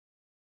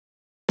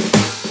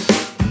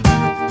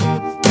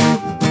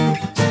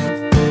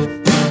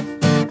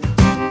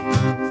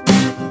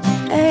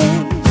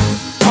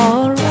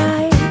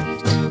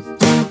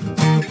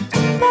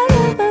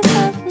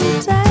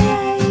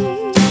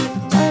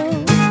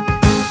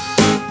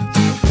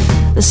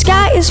The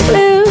sky is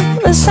blue,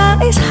 the sun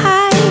is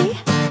high.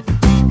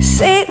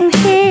 Sitting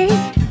here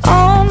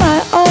on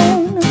my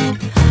own,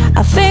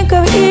 I think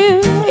of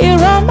you,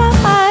 you're on my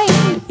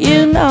mind,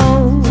 you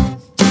know.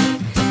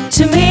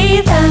 To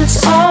me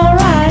that's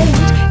alright.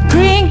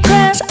 Green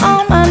grass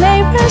on my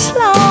neighbor's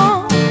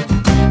lawn.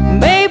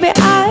 Maybe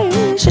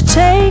I should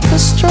take a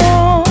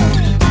stroll.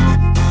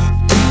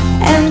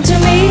 And to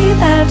me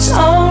that's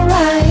alright.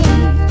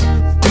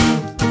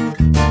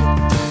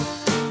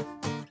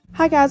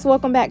 Hi guys,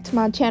 welcome back to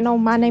my channel.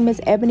 My name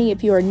is Ebony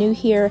if you are new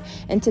here.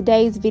 In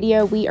today's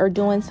video we are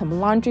doing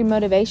some laundry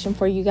motivation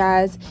for you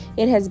guys.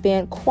 It has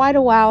been quite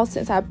a while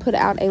since I put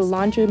out a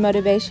laundry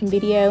motivation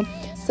video,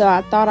 so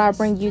I thought I'd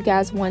bring you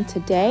guys one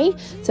today.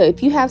 So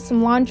if you have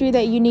some laundry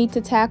that you need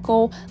to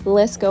tackle,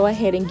 let's go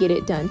ahead and get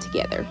it done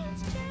together.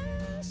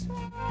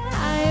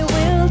 I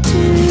will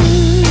too.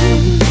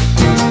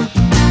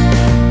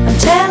 I'm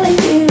telling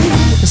you,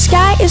 the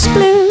sky is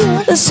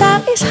blue, the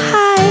sun is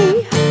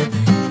high.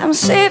 I'm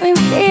sitting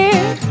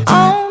here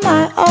on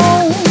my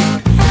own.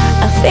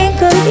 I think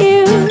of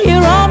you,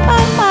 you're on my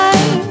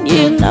mind,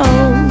 you know.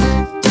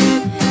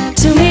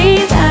 To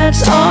me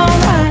that's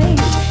alright.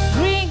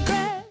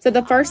 So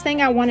the first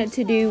thing I wanted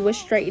to do was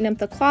straighten up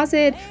the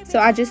closet. So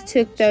I just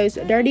took those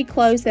dirty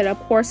clothes that of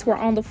course were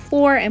on the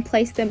floor and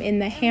placed them in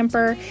the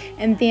hamper.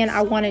 And then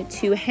I wanted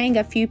to hang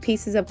a few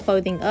pieces of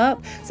clothing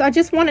up. So I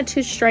just wanted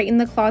to straighten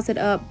the closet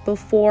up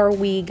before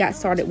we got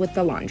started with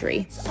the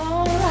laundry.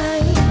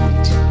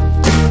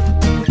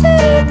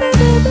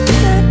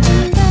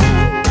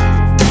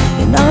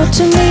 You know,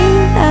 to me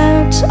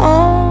that's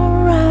alright.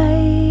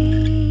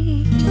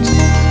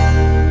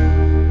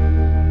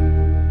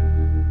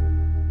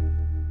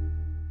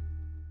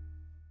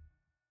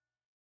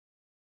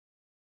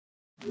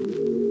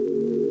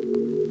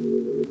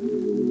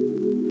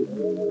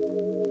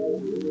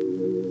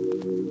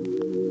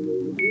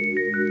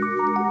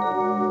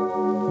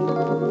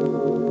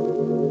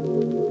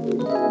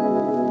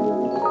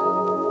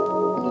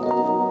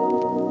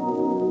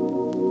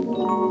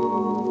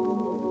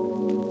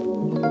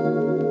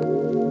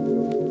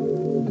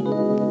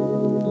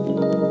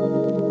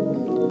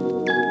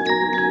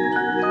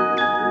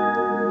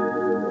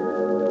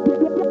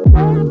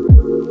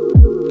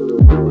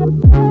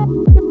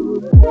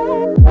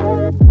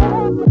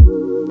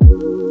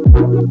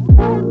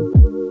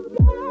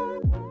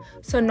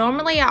 So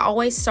normally I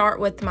always start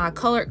with my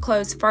colored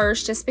clothes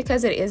first just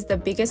because it is the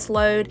biggest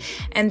load,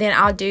 and then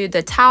I'll do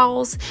the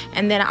towels,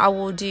 and then I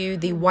will do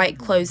the white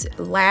clothes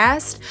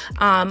last.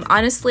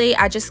 Honestly,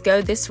 I just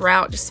go this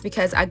route just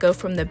because I go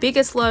from the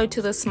biggest load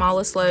to the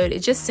smallest load. It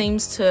just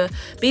seems to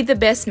be the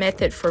best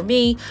method for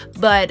me.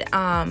 But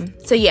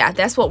so yeah,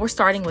 that's what we're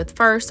starting with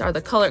first, are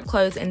the colored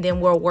clothes, and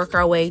then we'll work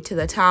our way to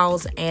the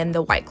towels and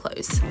the white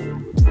clothes.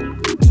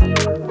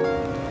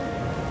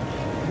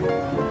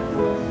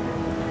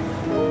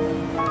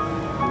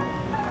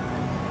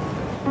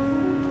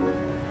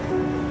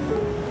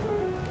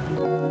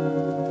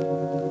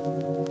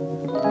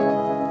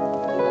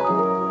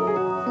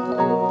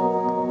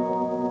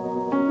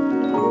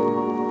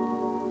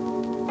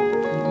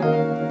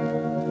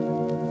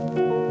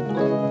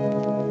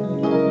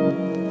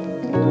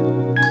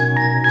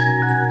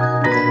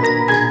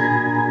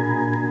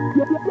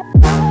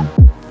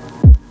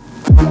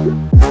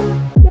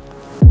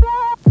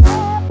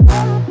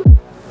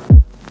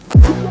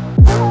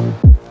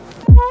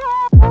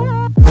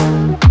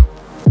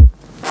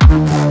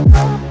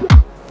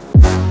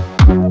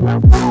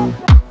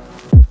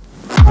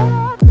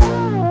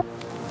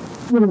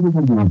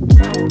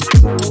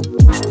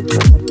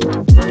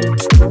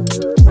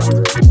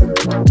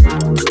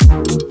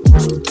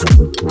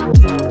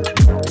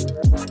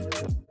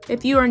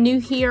 If you are new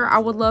here, I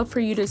would love for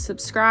you to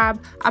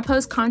subscribe. I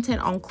post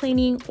content on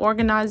cleaning,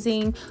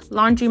 organizing,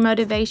 laundry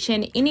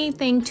motivation,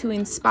 anything to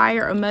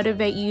inspire or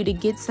motivate you to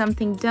get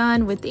something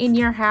done within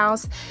your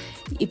house.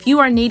 If you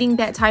are needing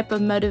that type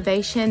of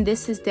motivation,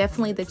 this is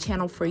definitely the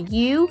channel for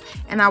you,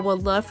 and I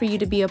would love for you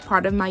to be a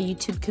part of my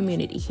YouTube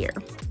community here.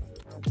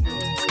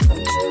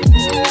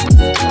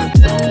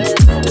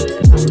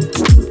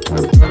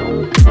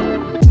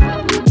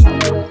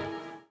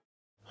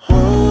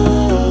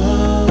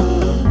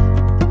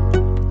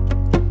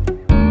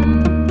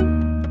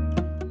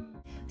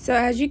 So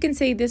as you can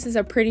see, this is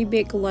a pretty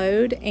big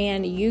load,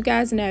 and you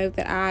guys know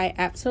that I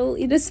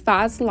absolutely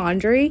despise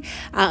laundry.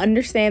 I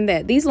understand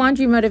that these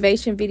laundry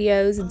motivation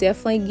videos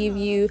definitely give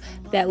you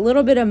that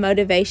little bit of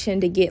motivation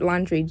to get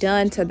laundry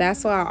done, so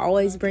that's why I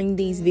always bring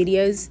these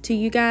videos to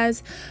you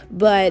guys.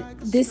 But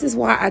this is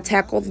why I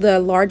tackled the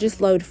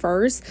largest load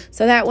first,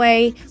 so that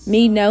way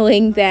me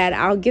knowing that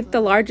I'll get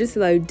the largest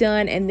load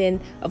done, and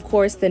then of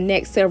course the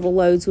next several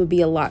loads will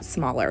be a lot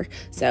smaller.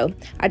 So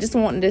I just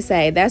wanted to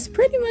say that's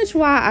pretty much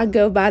why I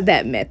go by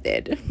that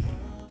method.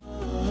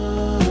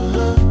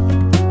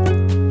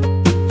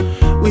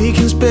 We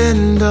can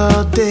spend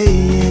all day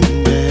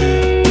in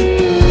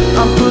bed.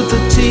 I'll put the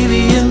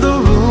TV in the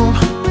room.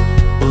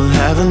 We'll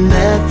have a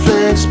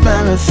Netflix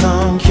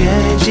marathon,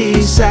 Kenny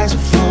G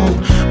saxophone.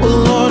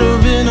 We'll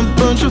order in a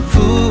bunch of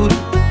food.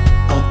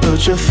 I'll put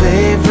put your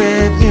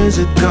favorite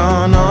music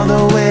on, all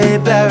the way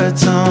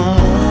baritone.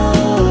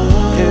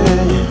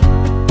 Yeah.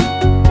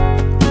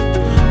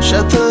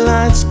 Shut the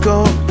lights,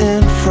 go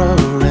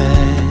infrared.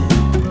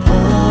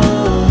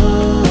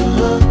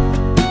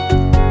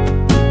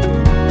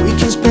 We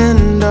can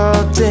spend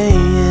all day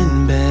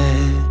in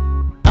bed.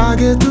 I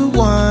get the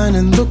wine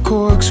and the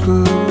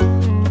corkscrew.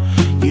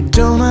 You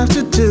don't have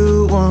to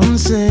do one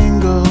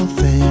single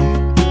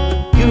thing.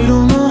 You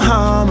don't know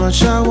how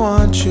much I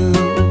want you.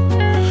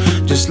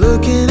 Just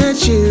looking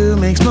at you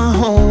makes my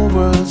whole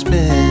world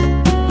spin.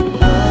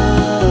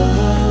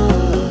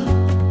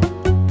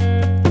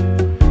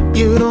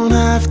 You don't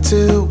have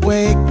to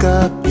wake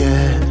up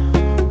yet.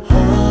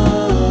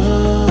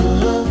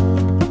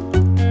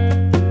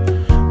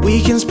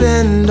 We can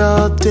spend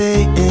all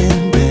day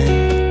in bed.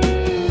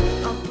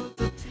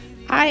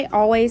 I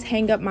always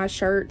hang up my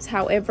shirts.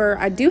 However,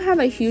 I do have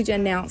a huge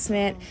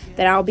announcement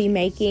that I'll be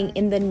making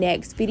in the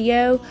next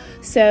video.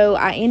 So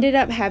I ended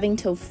up having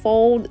to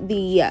fold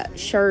the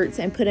shirts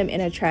and put them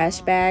in a trash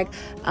bag.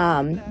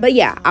 But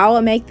yeah,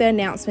 I'll make the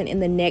announcement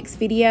in the next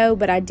video,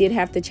 but I did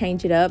have to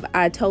change it up.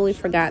 I totally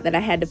forgot that I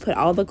had to put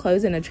all the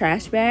clothes in a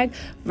trash bag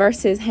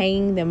versus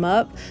hanging them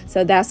up.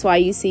 So that's why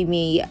you see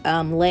me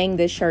laying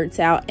the shirts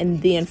out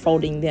and then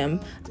folding them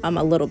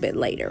a little bit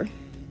later.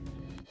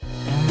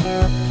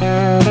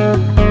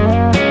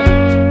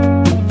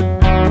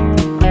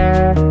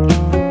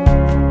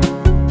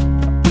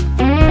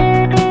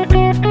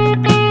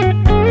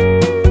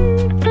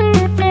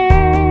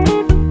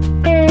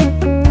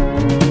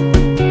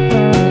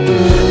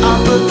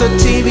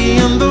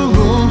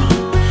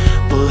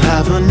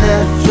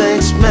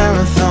 Netflix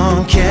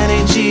marathon,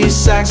 Kenny G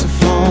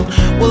saxophone.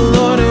 We'll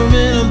order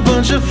in a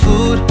bunch of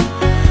food.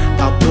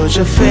 I'll put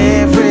your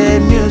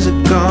favorite music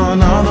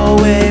on, all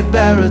the way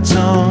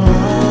baritone.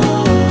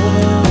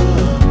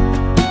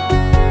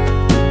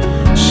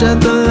 Shut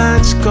the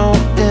lights, go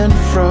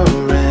infrared.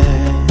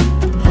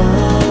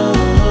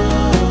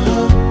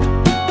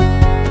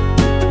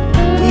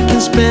 We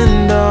can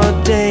spend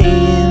all day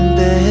in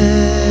bed.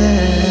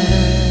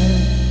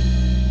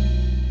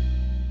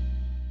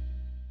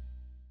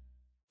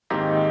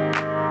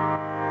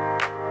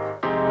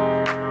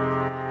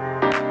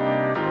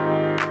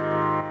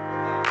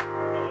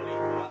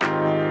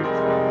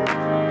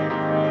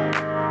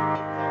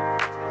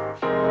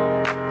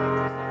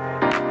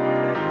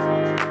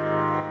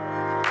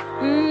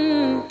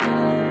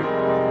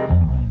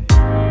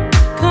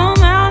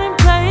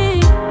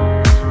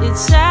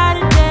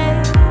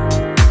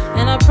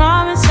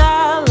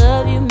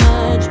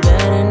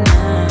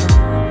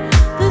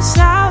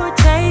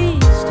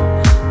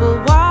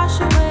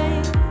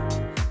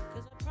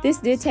 This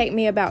did take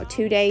me about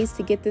 2 days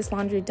to get this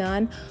laundry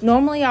done.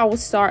 Normally I will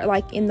start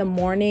like in the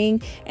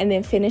morning and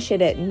then finish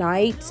it at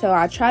night. So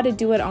I try to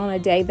do it on a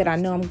day that I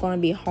know I'm going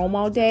to be home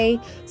all day.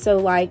 So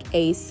like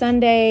a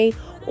Sunday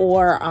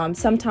or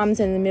sometimes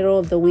in the middle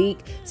of the week.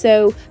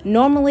 So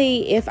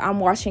normally if I'm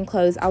washing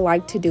clothes, I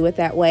like to do it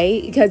that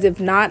way, because if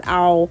not,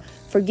 I'll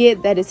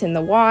forget that it's in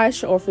the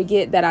wash or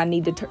forget that I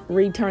need to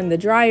return the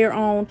dryer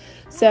on.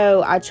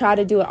 So I try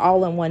to do it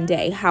all in one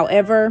day.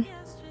 However,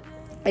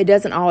 it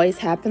doesn't always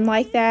happen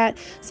like that.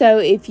 So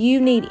if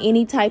you need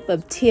any type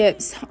of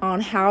tips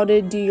on how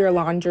to do your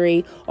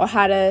laundry or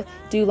how to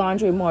do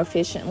laundry more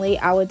efficiently,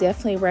 I would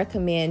definitely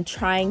recommend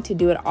trying to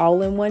do it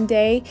all in one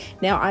day.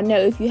 Now, I know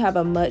if you have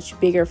a much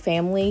bigger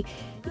family,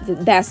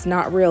 that's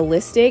not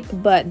realistic,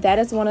 but that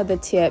is one of the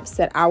tips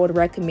that I would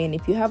recommend.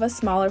 If you have a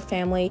smaller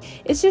family,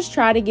 it's just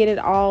try to get it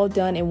all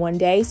done in one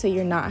day so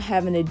you're not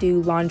having to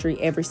do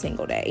laundry every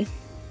single day.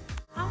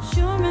 I'm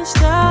sure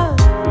messed up,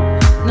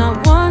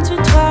 not once or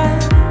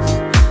twice,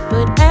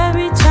 but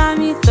every time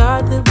you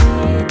thought that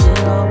we did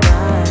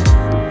alright.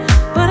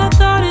 But I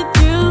thought it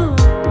through,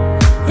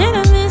 and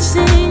I'm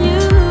missing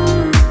you,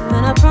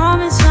 and I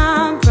promise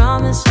I'm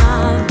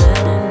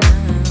better now.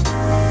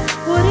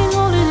 Wouldn't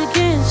hold it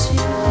against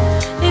you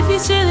if you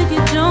say that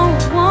you don't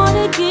want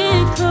to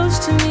get close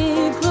to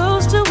me,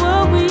 close to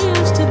what we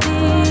used to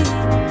be.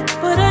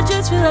 But I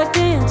just feel like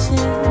dancing.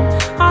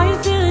 Are you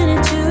feeling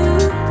it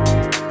too?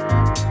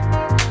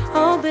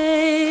 Oh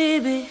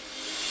baby,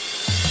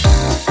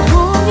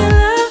 won't you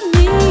love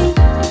me?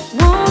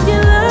 Won't you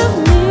love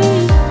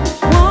me?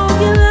 Won't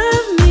you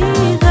love me?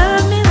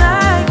 Love me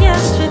like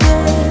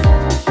yesterday.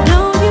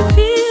 Don't you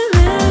feel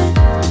it?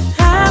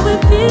 How it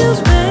feels,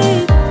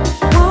 babe.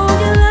 Won't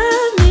you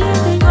love me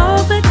the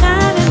old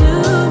kind of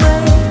new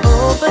way?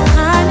 Oh, but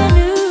kind of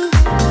new.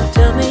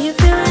 Tell me you're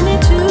feeling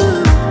it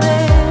too,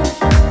 babe.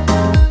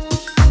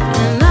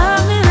 And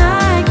love me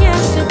like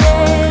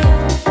yesterday.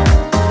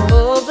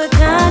 Oh, but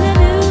kind of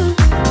new.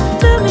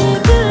 Tell me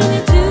you're feeling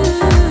it too.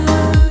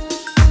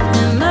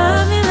 And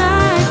love me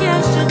like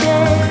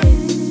yesterday.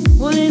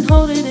 Wouldn't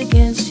hold it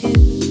against you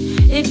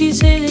if you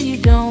say that you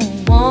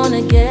don't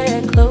wanna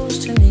get close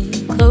to me,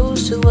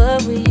 close to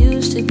what we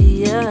used to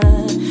be, yeah.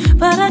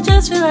 But I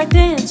just feel like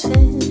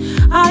dancing.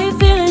 Are you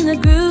feeling the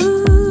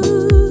groove?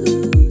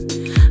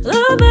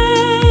 Oh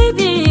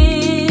baby,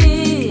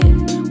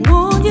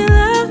 won't you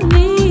love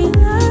me?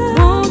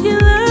 Won't you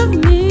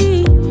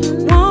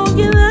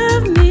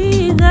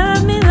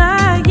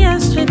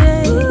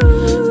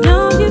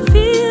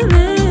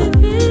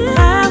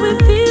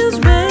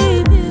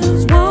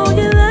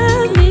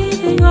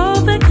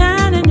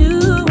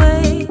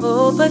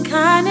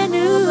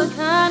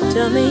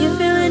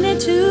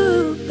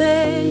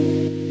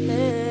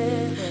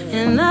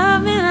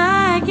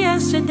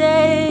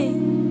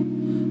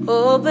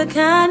old but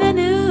kinda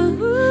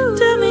new.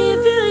 Tell me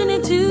you're feeling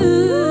it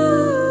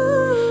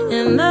too,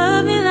 and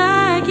love me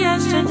like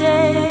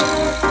yesterday.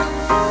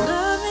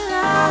 Love me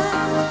like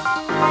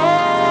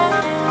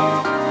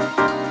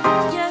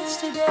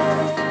yesterday.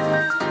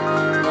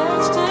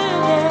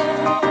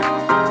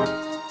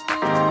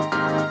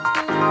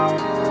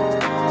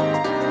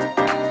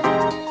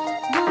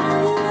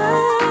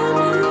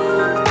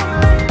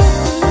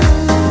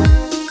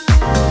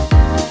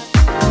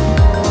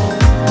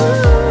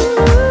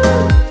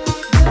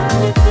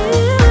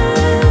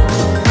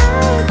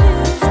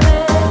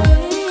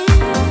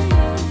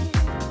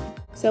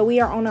 So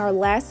we are on our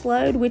last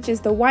load, which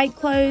is the white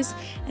clothes,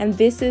 and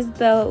this is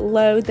the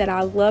load that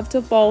I love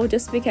to fold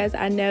just because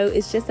I know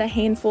it's just a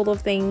handful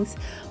of things,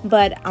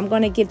 but I'm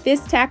going to get this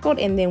tackled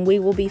and then we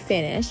will be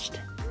finished.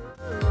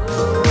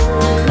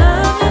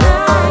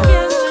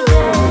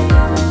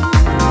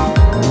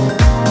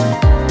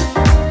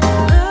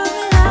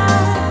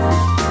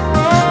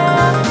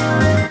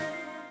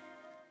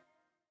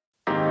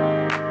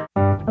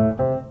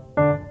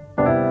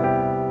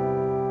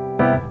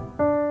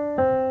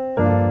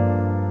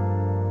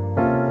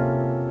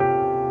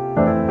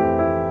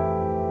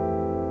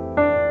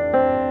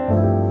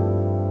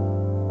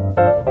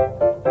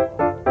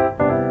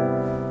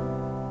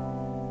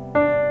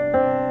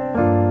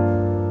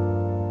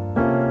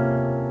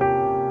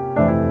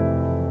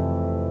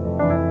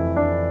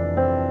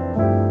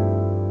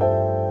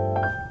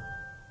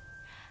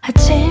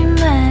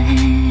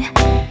 아침에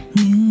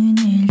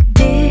눈을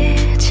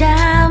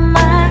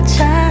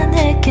뜨자마자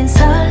느낀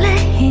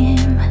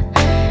설레임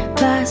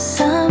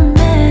blossom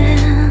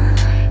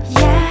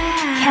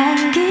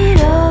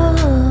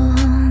향기로운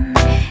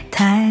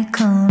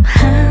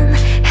달콤한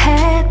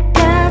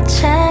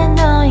햇볕에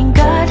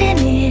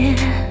노인거리는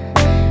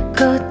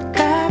꽃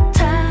같아.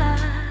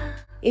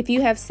 If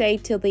you have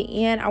stayed till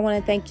the end, I want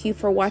to thank you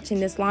for watching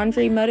this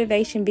laundry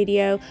motivation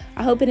video.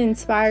 I hope it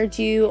inspired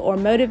you or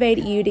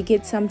motivated you to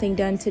get something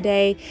done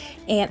today,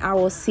 and I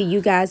will see you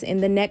guys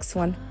in the next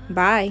one.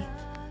 Bye.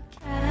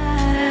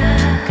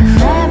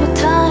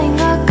 그날부터인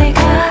것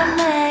같아.